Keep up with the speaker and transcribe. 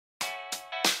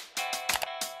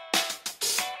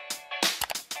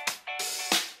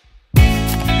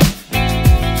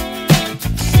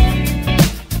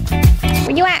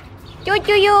Yua.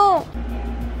 Yuyu.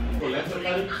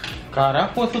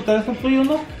 Carajo, ¿esos tres son tuyos,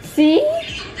 no? Sí,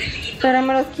 pero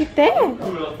me los quité.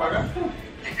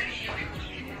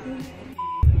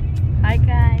 Hi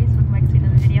guys, welcome back to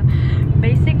another video.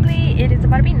 Basically, it is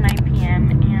about to be 9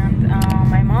 p.m. and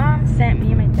my mom sent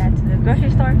me and my dad to the grocery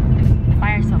store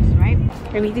by ourselves, right?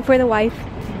 We're waiting for the wife.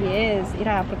 Yes,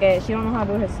 mira, porque she don't know how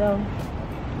to do it herself.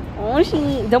 Oh,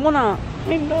 she double not.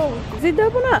 I know. Is it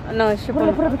double not? No, it's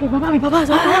triple. Porque papá, mi papá.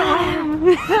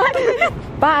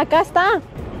 Pa, acá está.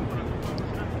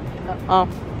 Oh.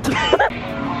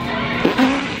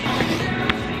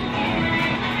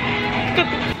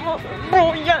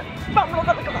 Bro, yeah.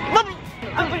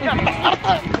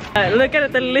 Look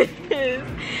at the list.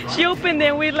 She opened it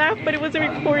and we laughed, but it wasn't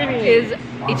recording. Is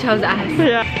each other's ass.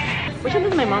 Yeah. Which one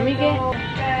does my mommy get?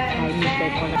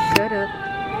 Shut up.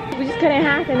 We just cut it in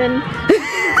half and then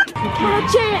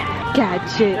catch it.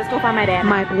 Catch it. Let's go find my dad.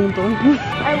 My punto.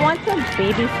 I want some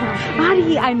baby shampoo.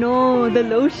 Buddy, I know the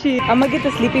lotion. I'm gonna get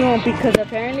the sleeping one because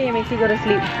apparently it makes you go to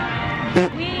sleep.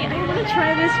 Wait, I wanna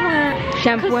try this one.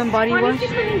 Shampoo and body wash.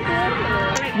 Really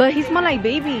good. But he smells like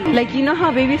baby. Like, you know how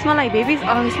babies smell like babies?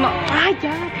 Oh, he smells. Ah,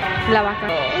 yeah. La vaca.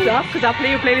 Stop, because I'll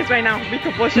play your playlist right now.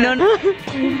 No, no.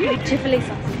 Chick-fil-A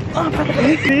sauce. Oh,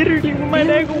 literally, my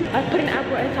leg. I put an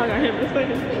apple and tongue on him.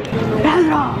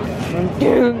 Pedro.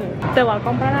 Te voy a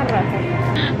comprar la raza.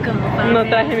 No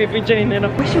traje mi pinche dinero.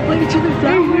 We should play each other's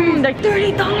flowers. Like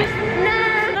 $30. No.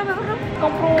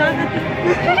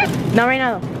 Not right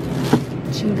now.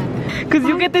 Because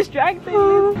you get distracted.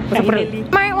 Smart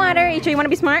water. Icho, you want to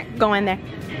be smart? Go in there.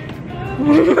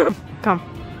 Come.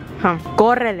 Come.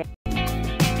 Córrele.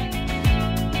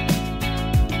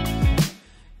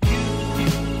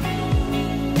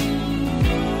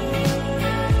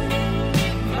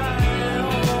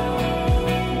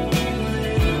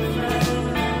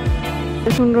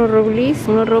 Es unos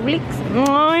Roblox.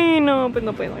 Ay, no, pues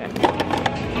no puedo.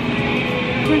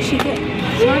 Where'd she get?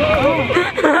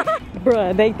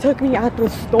 Bruh, they took me out the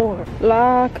store.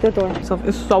 Lock the door. So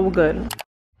it's so good.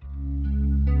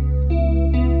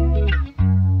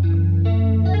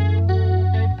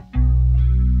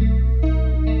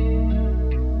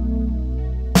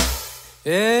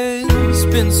 It's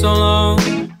been so long.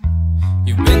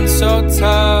 You've been so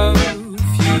tough.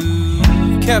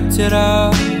 You've kept it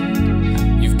up.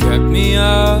 You've kept me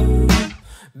up.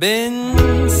 Been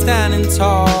standing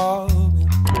tall.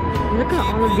 Look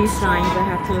at all of these signs I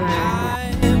have to learn.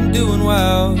 I'm doing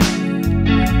well.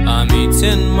 I'm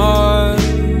eating more.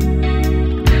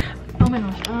 Oh my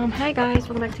gosh. Hi guys,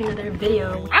 welcome back to another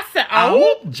video. I said,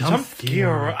 oh, jump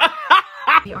scare.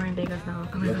 We are in Vegas now.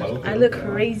 Oh my gosh. I look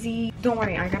crazy. Don't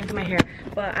worry, I gotta do my hair.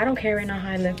 But I don't care right now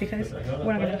how I look because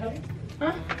what am I gonna do?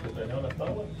 Huh?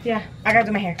 Yeah, I gotta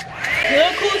do my hair.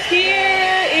 Look who's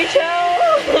here, Icho!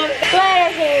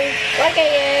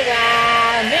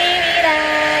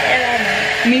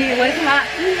 Me, what is hot?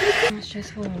 It's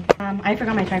stressful. I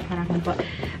forgot my tripod at home, but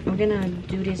I'm gonna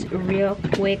do this real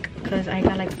quick because I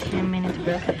got like 10 minutes,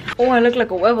 bro. Oh, I look like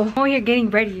a huevo. I'm over here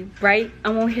getting ready, right?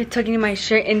 I'm over here tucking in my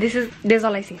shirt, and this is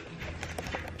all I see.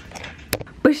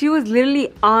 But she was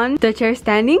literally on the chair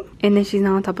standing, and then she's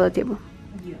now on top of the table.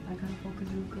 Yeah, I gotta focus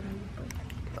real good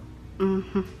on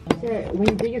you. When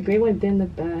you get your gray one, then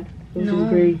look bad. No.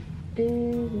 Gray.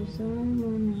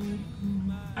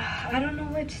 I don't know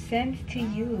which scent to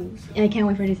use. I can't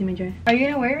wait for this image. Are you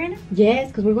gonna wear it right now? Yes,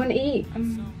 because we're going to eat.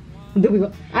 Do we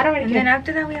go? I don't really care. And then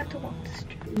after that, we have to walk the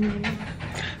street.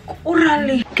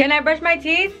 Orale. Can I brush my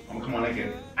teeth? Oh, come on, I get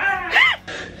it.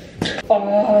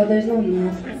 Oh, there's no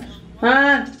mask.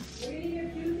 Huh?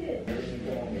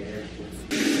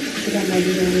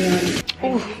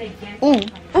 Ooh.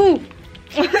 Ooh.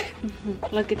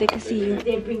 Look, they can see you.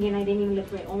 They bring in, I didn't even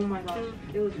look right. Oh my gosh.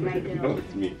 It was right there.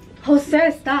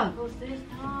 Jose, stop. Jose,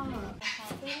 stop.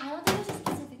 I don't think it's a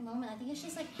specific moment. I think it's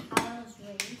just like how I was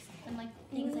raised and like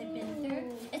things I've been through.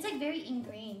 It's like very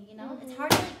ingrained, you know? It's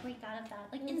hard to like break out of that.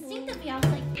 Like instinctively, I was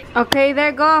like. Okay,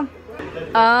 there go.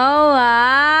 Oh,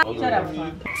 wow. Shut up.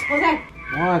 Jose.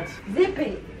 What? Zip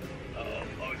it.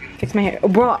 Fix my hair.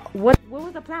 Bro, what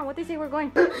was the plan? What they say we're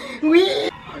going?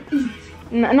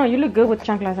 No, you look good with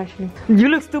chanclas actually. You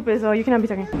look stupid, so you cannot be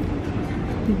talking.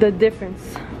 The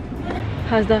difference.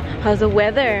 How's the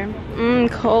weather?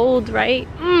 Cold, right?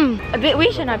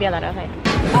 We should not be allowed outside.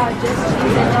 I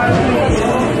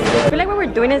feel like what we're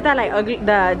doing is that like ugly,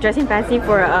 the dressing fancy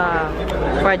for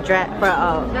a dress for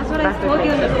a. That's what I told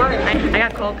you in the car. I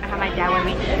got Coke. I have my dad with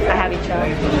me. I have each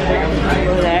other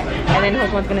over there, and then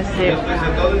Jose's gonna sit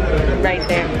right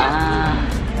there.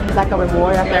 It's like a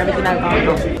reward after everything I've gone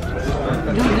through. So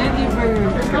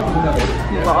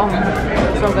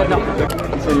good though.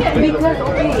 Because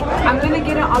okay, I'm gonna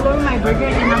get it all over my burger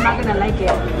and I'm not gonna like it.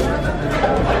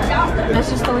 That's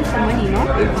just a waste of money, no?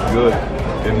 It's good.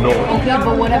 And no. Okay,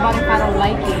 but what about if I don't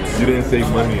like it? You didn't save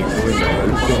money doing that.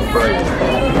 It's the same price.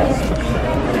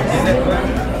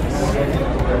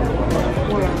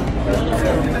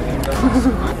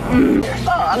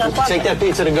 Take that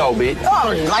pizza to go, bitch.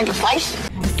 Oh, you like a slice?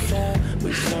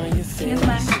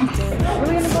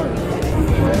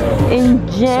 In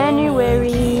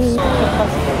January.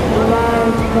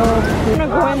 I'm gonna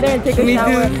go in there and take a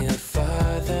shower.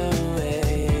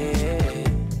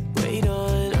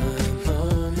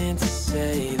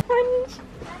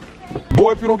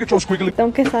 Boy, if you don't get your squiggly.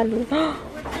 Don't que salud.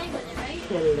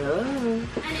 Hello.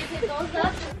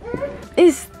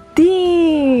 It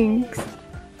stinks.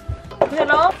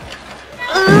 Hello.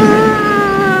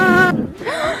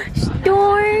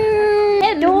 Storm.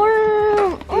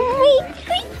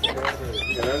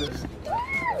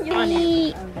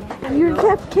 You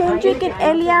kept Kendrick and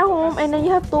Ellie at home, and then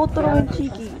you have Totoro and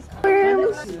Cheeky.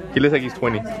 He looks like he's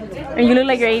 20. And you look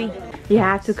like you're 80. You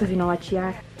have to, because you know what she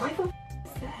are. Why the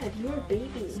sad? You're a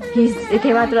baby. It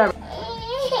came out through our...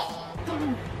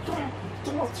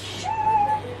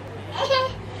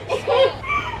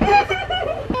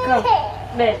 Go.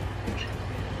 Bed.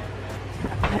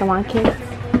 I don't want kids.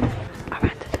 I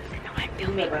want to do this. No, I'm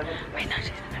filming. Right now she's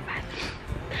in the bathroom.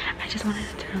 I just wanted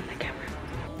to turn on the camera.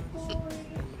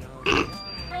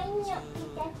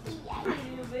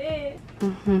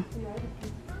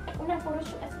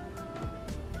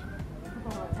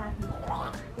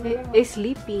 It's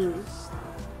sleeping.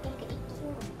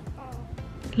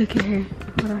 Look at her.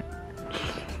 Hold on.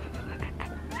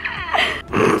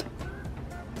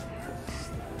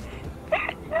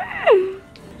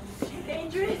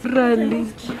 Rally.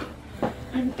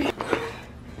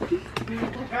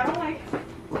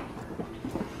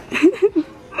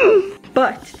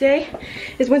 But today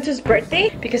is Winter's birthday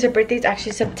because her birthday is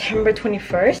actually September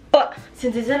 21st. But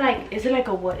since is it like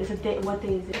a what? Is it day? What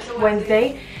day is it?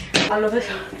 Wednesday. All of us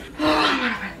are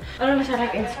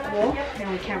like in school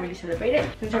and we can't really celebrate it.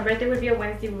 Since her birthday would be a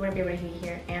Wednesday, we wouldn't be ready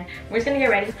here, and we're just gonna get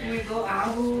ready. We go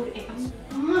out.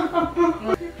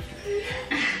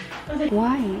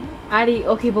 Why? Ari,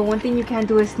 okay, but one thing you can't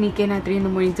do is sneak in at 3 in the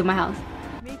morning to my house.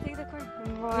 May take the car.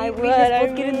 Why we just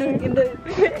both get in the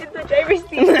driver's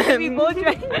seat. We both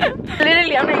drive.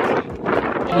 Literally, I'm like,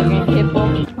 I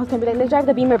was gonna be like, let's drive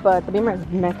the Beamer, but the Beamer is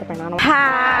messed up right now.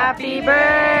 Happy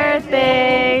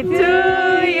birthday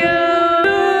to you.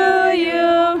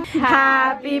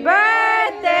 Happy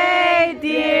birthday,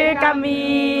 dear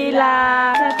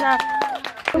Camila.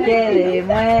 Dale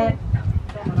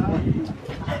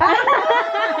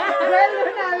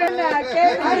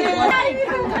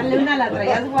una, la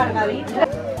traías guardadita.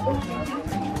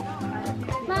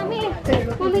 Mami,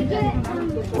 mami quiere.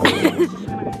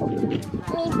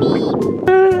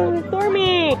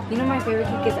 Stormy. You know my favorite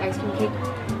cake is ice cream cake.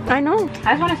 I know.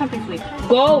 I just wanted something sweet.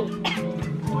 Go.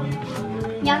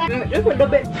 Yeah. Just a little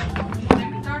bit.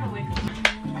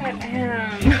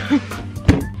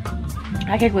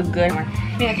 That cake was good.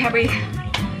 Yeah, I can't breathe.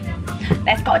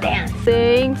 Let's go dance.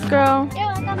 Thanks, girl. You're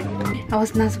welcome. I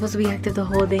was not supposed to be active the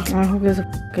whole day. I hope it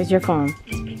was your phone.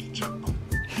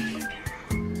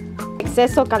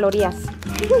 Exceso calorías.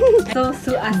 So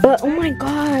But oh my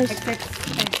gosh.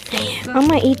 I'm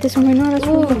gonna eat this one right now. That's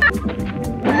really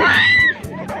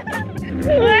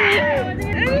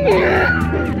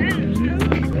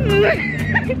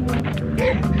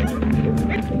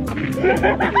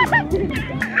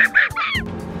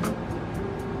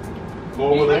Go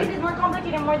over there. It's more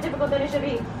complicated and more difficult than it should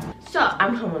be. So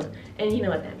I'm home, and you know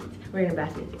what that means. We're gonna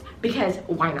bath music because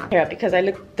why not? Yeah, because I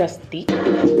look dusty.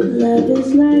 Love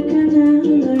is like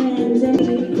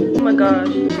oh my gosh.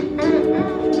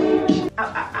 Ow,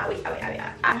 ow, owie, owie, owie,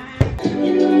 owie.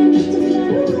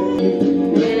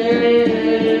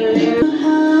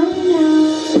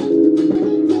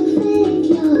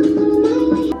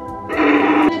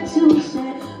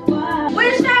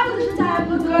 Wish I was the type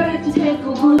of girl to take a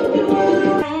look.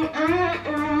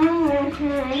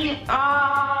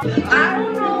 I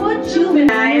don't know what you mean.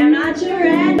 I am not your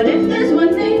end. But if there's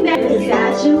one thing that is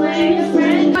got you and your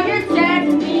friend, when you're dead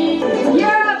to me,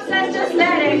 you're obsessed, just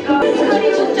let it go.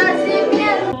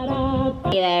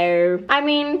 I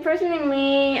mean,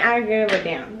 personally, I agree with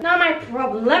them. Not my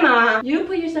problema. You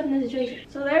put yourself in this situation,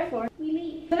 so therefore, we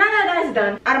leave. So now that that's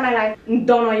done, out of my life,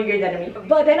 don't know you're dead to me.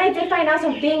 But then I did find out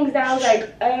some things that I was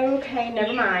like, okay,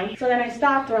 never mind. So then I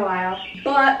stopped for a while.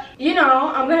 But, you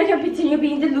know, I'm gonna continue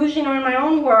being delusional in my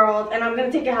own world, and I'm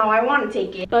gonna take it how I want to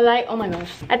take it. But like, oh my gosh.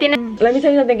 At the end, let me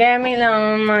tell you something, get me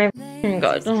on my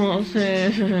god. What?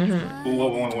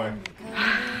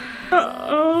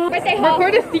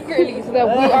 Record it secretly so that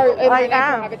we are in our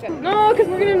natural habitat. No, because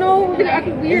we're gonna know we're gonna act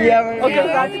weird. Yeah, we're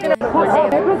okay. Gonna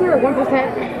because we're at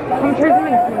 1%. I'm charging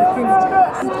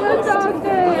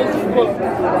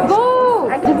Go!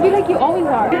 Just be like you always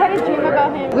are. You had a dream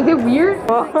about him. Was it weird?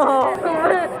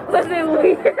 Was it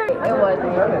weird? It was.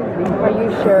 Are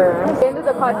you sure? The end of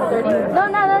the podcast 30.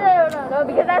 No,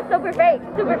 because that's super fake.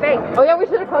 Super fake. Oh yeah, we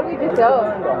should have probably just go.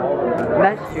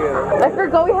 That's true. I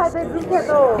forgot we had that group chat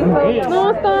though.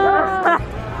 No, stop.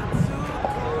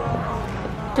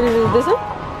 Can I do this one?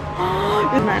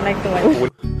 It's not like the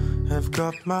one. I've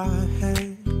got my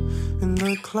head in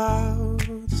the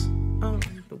clouds.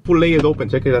 Full lay is open.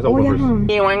 Check it as open first.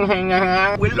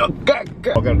 We look good.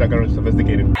 Okay, that girl is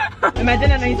sophisticated. Imagine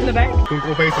that I to the back.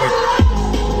 Full face like.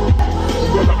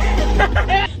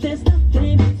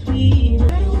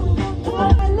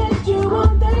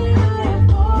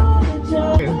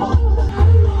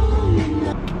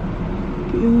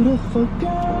 Beautiful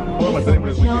girl. What am I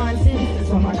saying? It's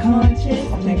on my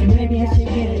conscience. I'm thinking maybe I should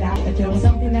get it out. If there was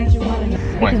something that you wanted to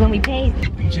know. Because when we paid.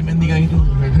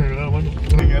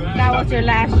 That was your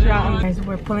last round. Guys,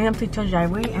 we're pulling up to each other's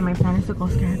driveway, and my plan is to go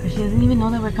scare her because she doesn't even know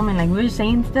that we're coming. Like, we're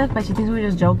saying stuff, but she thinks we're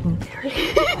just joking.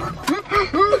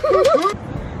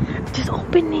 Just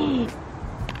open it.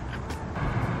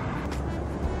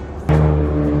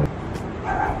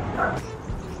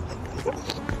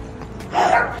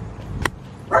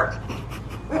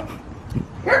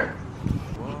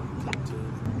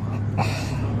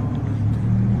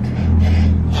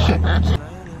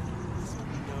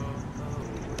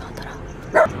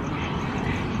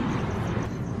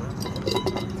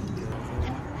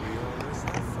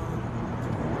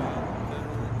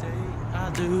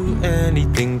 Do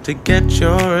anything to get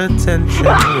your attention.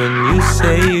 When you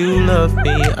say you love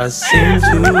me, I seem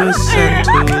to ascend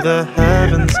to the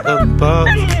heavens above,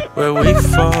 where we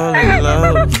fall in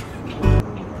love.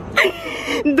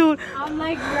 Dude, I'm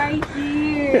like right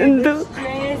here. Dude.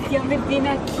 Stress, ya me tiene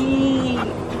aquí.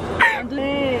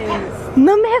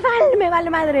 No me vale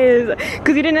madres.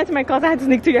 Because you didn't answer my calls, I had to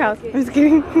sneak to your house. I'm just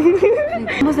kidding.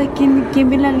 I was like, ¿quién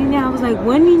ve la línea? I was like,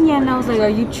 what niña? And I was like, are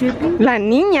you tripping? La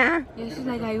niña. Yeah, she's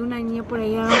like, hay una niña por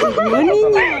allá. I was like, what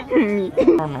niña?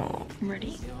 Oh no. I'm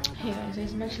ready. Hey guys,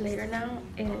 it's much later now.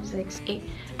 It's like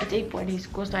 8:40.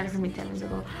 School started for me 10 minutes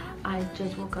ago. I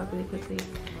just woke up really quickly.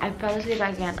 I fell asleep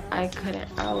again. I couldn't.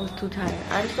 I was too tired.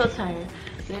 I'm so tired.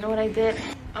 So you know what I did?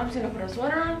 I'm just gonna put a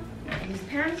sweater on, these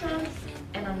pants on,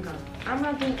 and I'm gone. I'm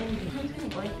not doing anything. I'm just gonna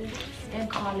go like this and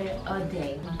call it a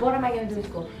day. What am I gonna do in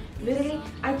school? Literally,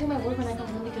 I do my work when I come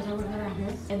home because I work better at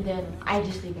home, and then I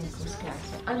just sleep in school's class.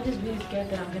 So I'm just really scared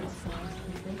that I'm gonna fall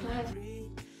asleep in class.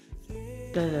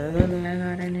 I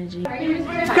got energy.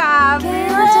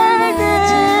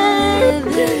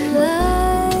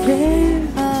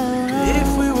 If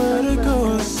we were to go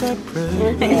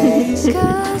separate ways,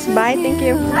 Bye, thank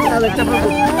you. how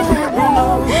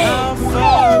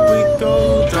far we go,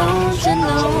 don't you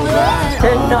know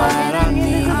that all I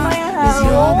need is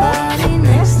your body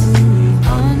next to me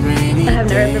on rainy I have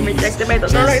never been rejected by the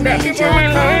like that before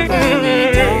in my life.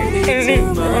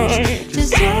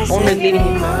 Only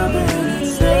leaving.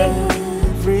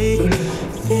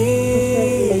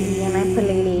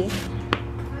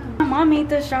 Mom ate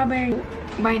the strawberry.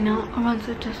 Right now,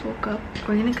 Alonso just woke up.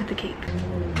 We're gonna cut the cake.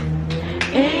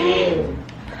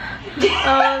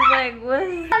 I was like, what?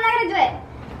 I'm not gonna do it.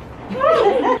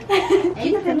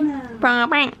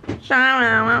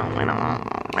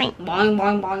 Boing,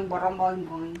 boing, boing, boing, boing,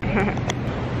 boing.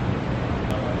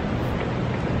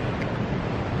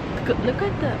 Look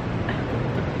at the.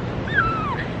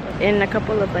 In a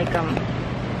couple of like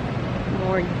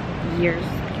more years,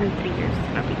 2 3 years,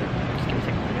 I'll be good. Just give me a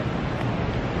second.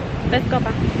 Let's go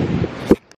back.